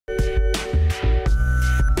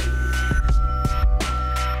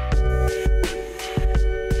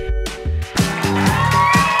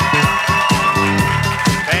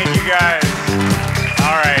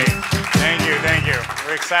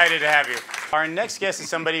excited to have you. Our next guest is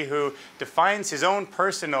somebody who defines his own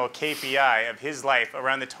personal KPI of his life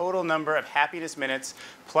around the total number of happiness minutes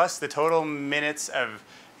plus the total minutes of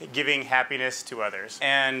giving happiness to others,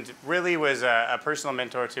 and really was a personal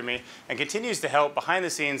mentor to me and continues to help behind the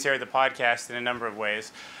scenes here at the podcast in a number of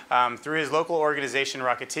ways. Through his local organization,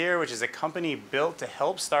 ROCeteer, which is a company built to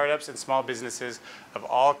help startups and small businesses of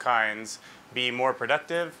all kinds be more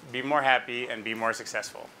productive, be more happy, and be more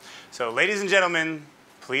successful. So ladies and gentlemen,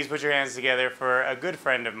 please put your hands together for a good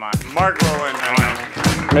friend of mine, Rowland.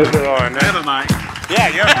 Mr. Rowland. I have a mic. Yeah,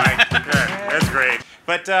 you have a mic. Good. That's great.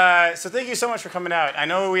 But so thank you so much for coming out. I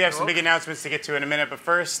know we have some big announcements to get to in a minute, but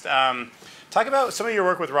first, talk about some of your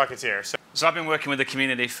work with ROCeteer. So I've been working with the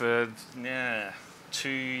community for 2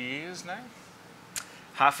 years now.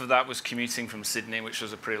 Half of that was commuting from Sydney, which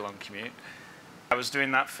was a pretty long commute. I was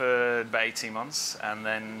doing that for about 18 months, and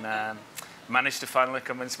then managed to finally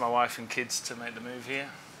convince my wife and kids to make the move here.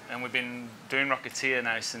 And we've been doing ROCeteer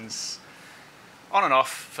now since on and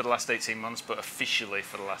off for the last 18 months, but officially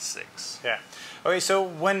for the last 6. Yeah. Okay, so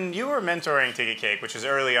when you were mentoring Take a Cake, which was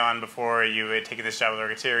early on before you had taken this job with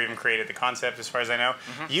ROCeteer, even created the concept, as far as I know,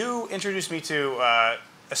 you introduced me to a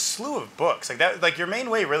slew of books. Like that, like your main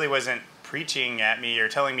way really wasn't preaching at me or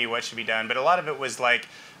telling me what should be done, but a lot of it was like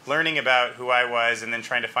learning about who I was and then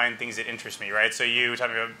trying to find things that interest me, right? So you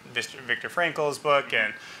talked about Viktor Frankl's book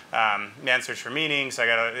and Man's Search for Meaning. So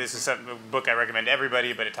this is a book I recommend to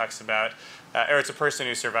everybody, but it talks about, or it's a person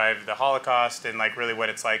who survived the Holocaust and like really what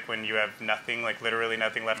it's like when you have nothing, like literally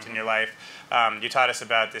nothing left in your life. You taught us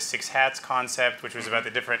about the 6 hats concept, which was about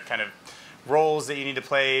the different kind of roles that you need to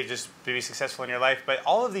play just to be successful in your life. But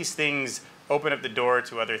all of these things open up the door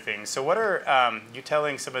to other things. So what are you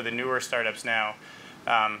telling some of the newer startups now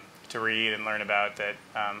to read and learn about that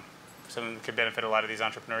some could benefit a lot of these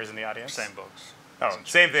entrepreneurs in the audience? Same books. Oh,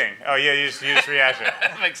 same thing. Oh, yeah, you just rehash it.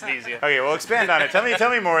 That makes it easier. Okay, well, expand on it.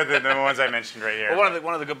 Tell me more than the ones I mentioned right here. Well,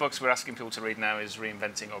 one of the good books we're asking people to read now is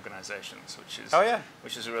Reinventing Organizations, which is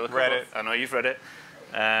a really cool book. I know you've read it.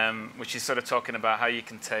 Which is sort of talking about how you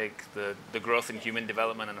can take the growth in human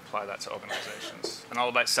development and apply that to organizations, and all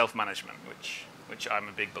about self-management, which I'm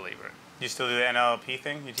a big believer in. You still do the NLP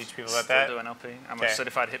thing? You teach people about that? Still do NLP. I'm a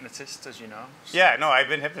certified hypnotist, as you know. So. Yeah, no, I've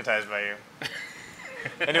been hypnotized by you.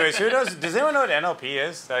 Anyways, does anyone know what NLP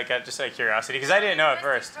is? Like, just out of curiosity, because I didn't know at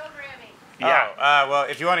first. Programming. Yeah. Oh, well,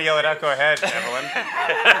 if you want to yell it out, go ahead, Evelyn.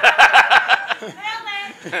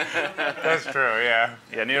 That's true, yeah.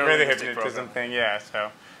 Yeah, the hypnotism thing, yeah.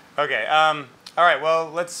 So, okay. All right.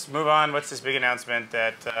 Well, let's move on. What's this big announcement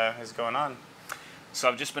that is going on? So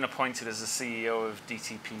I've just been appointed as the CEO of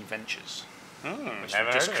DTP Ventures, which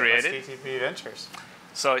I've just created. What's DTP Ventures?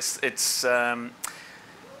 So it's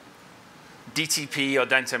DTP, or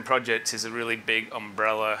Downtown Project, is a really big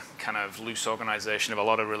umbrella, kind of loose organization of a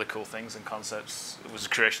lot of really cool things and concepts. It was a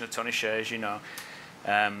creation of Tony Hsieh, as you know.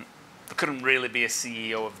 There couldn't really be a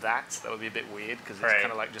CEO of that. That would be a bit weird because it's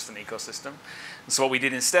kind of like just an ecosystem. And so what we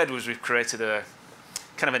did instead was we've created a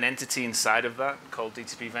kind of an entity inside of that called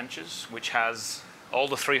DTP Ventures, which has all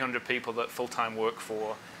the 300 people that full-time work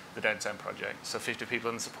for the Downtown Project. So 50 people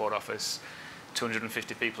in the support office,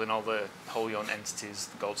 250 people in all the wholly owned entities,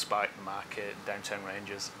 the Gold Spike, the Market, Downtown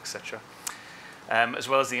Rangers, etc. As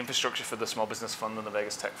well as the infrastructure for the Small Business Fund and the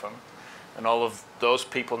Vegas Tech Fund. And all of those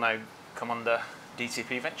people now come under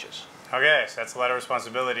DTP Ventures. Okay, so that's a lot of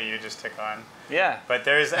responsibility you just took on. Yeah. But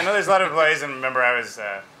I know there's a lot of employees, and remember I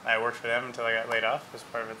worked for them until I got laid off as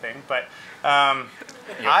part of a thing. But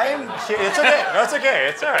it's okay. No, it's okay.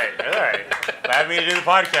 It's all right. It's all right. Allowed me to do the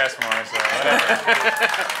podcast more, so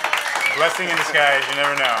whatever. Blessing in disguise, you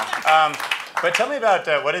never know. But tell me about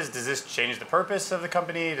does this change the purpose of the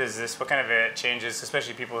company? What kind of changes,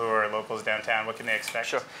 especially people who are locals downtown, what can they expect?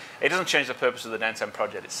 Sure. It doesn't change the purpose of the Downtown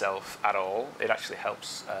Project itself at all. It actually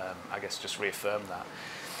helps, I guess, just reaffirm that.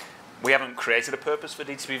 We haven't created a purpose for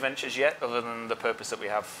DTP Ventures yet, other than the purpose that we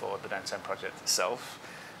have for the Downtown Project itself.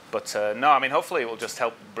 But no, I mean, hopefully it will just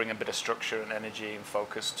help bring a bit of structure and energy and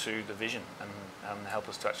focus to the vision and help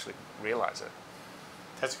us to actually realize it.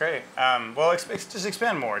 That's great. Well, just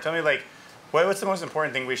expand more. Tell me, like, what's the most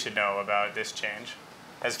important thing we should know about this change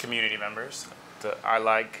as community members? I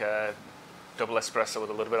like double espresso with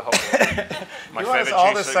a little bit of hot water. My favorite juice.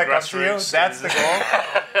 All this suck up to you? That's the goal?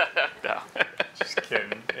 No. Just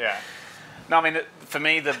kidding. Yeah. No, I mean, for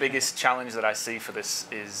me, the biggest challenge that I see for this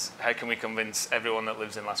is how can we convince everyone that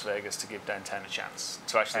lives in Las Vegas to give downtown a chance,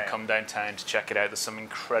 to actually come downtown to check it out. There's some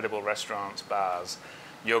incredible restaurants, bars,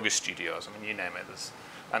 yoga studios. I mean, you name it.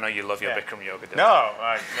 I know you love your Bikram yoga. No.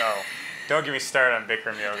 Don't get me started on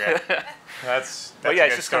Bikram yoga. That's yeah,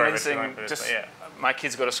 it's just convincing. my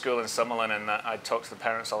kids go to school in Summerlin, and I talk to the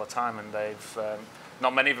parents all the time, and they've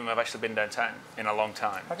not many of them have actually been downtown in a long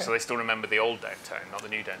time. Okay. So they still remember the old downtown, not the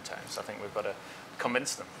new downtown. So I think we've got to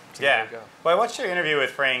convince them to yeah. go. Well, I watched your interview with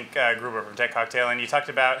Frank Gruber from Tech Cocktail, and you talked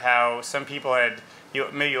about how some people had,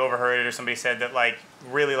 maybe you overheard it or somebody said that like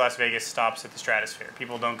really Las Vegas stops at the Stratosphere.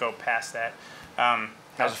 People don't go past that.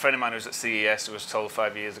 There was a friend of mine who was at CES who was told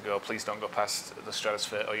 5 years ago, please don't go past the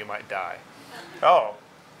Stratosphere or you might die. Oh.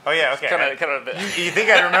 Oh yeah, okay. Kind of a bit. You think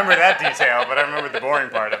I'd remember that detail, but I remember the boring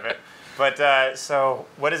part of it. But so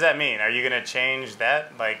what does that mean? Are you going to change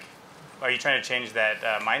that? Like, are you trying to change that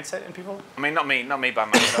mindset in people? I mean, not me by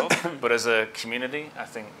myself, but as a community, I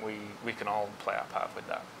think we can all play our part with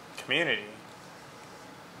that. Community?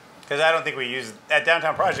 Because I don't think we use, at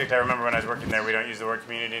Downtown Project, I remember when I was working there, we don't use the word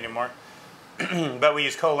community anymore. But we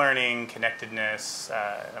use co-learning, connectedness,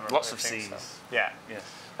 lots of C's. So, yeah. Yes.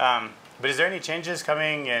 But is there any changes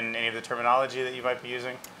coming in any of the terminology that you might be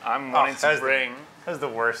using? I'm wanting to bring... That was the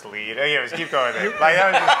worst lead. Oh, yeah, just keep going there. Like,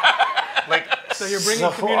 that was just, like, so you're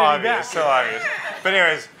bringing so community obvious, back. So obvious. But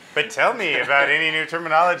anyways, but tell me about any new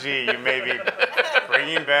terminology you may be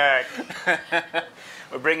bringing back.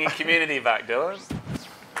 We're bringing community back, Dylan.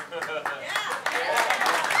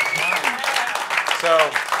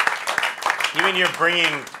 So, you mean you're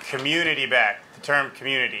bringing community back, the term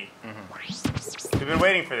community. Mm-hmm. We've been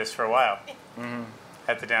waiting for this for a while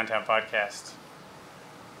at the Downtown Podcast.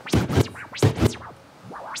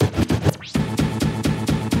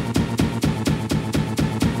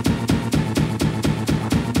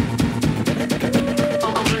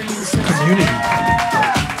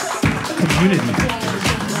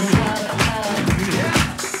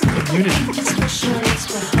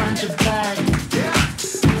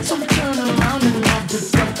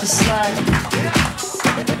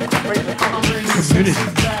 Community.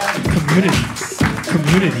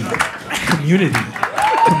 Community. Community.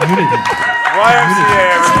 Community. ROCeteer,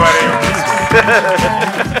 everybody.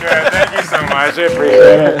 Good, thank you so much. I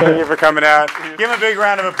appreciate it. Thank you for coming out. Give him a big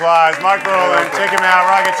round of applause. Mark Rowland, check him out.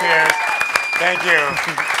 ROCeteers. Thank you.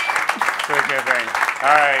 Good, good thing.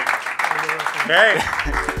 All right. Great.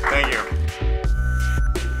 Thank you.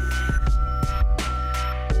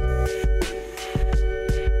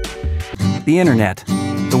 The internet,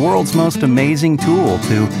 the world's most amazing tool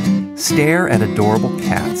to stare at adorable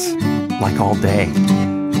cats, like all day.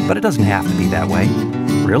 But it doesn't have to be that way,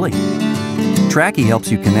 really. Tracky helps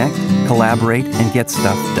you connect, collaborate, and get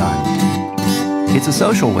stuff done. It's a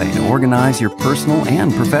social way to organize your personal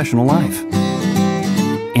and professional life.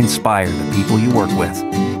 Inspire the people you work with.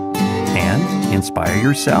 And inspire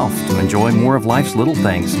yourself to enjoy more of life's little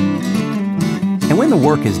things. And when the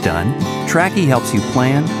work is done, Tracky helps you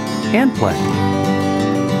plan and play.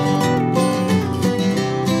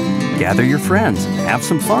 Gather your friends and have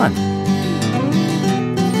some fun.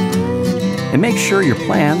 And make sure your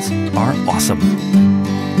plans are awesome.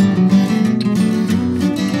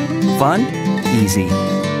 Fun? Easy.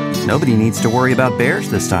 Nobody needs to worry about bears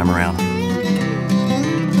this time around.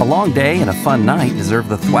 A long day and a fun night deserve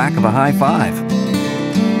the thwack of a high five.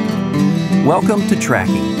 Welcome to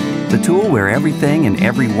Tracky, the tool where everything and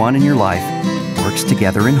everyone in your life works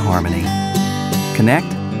together in harmony. Connect,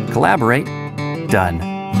 collaborate, done.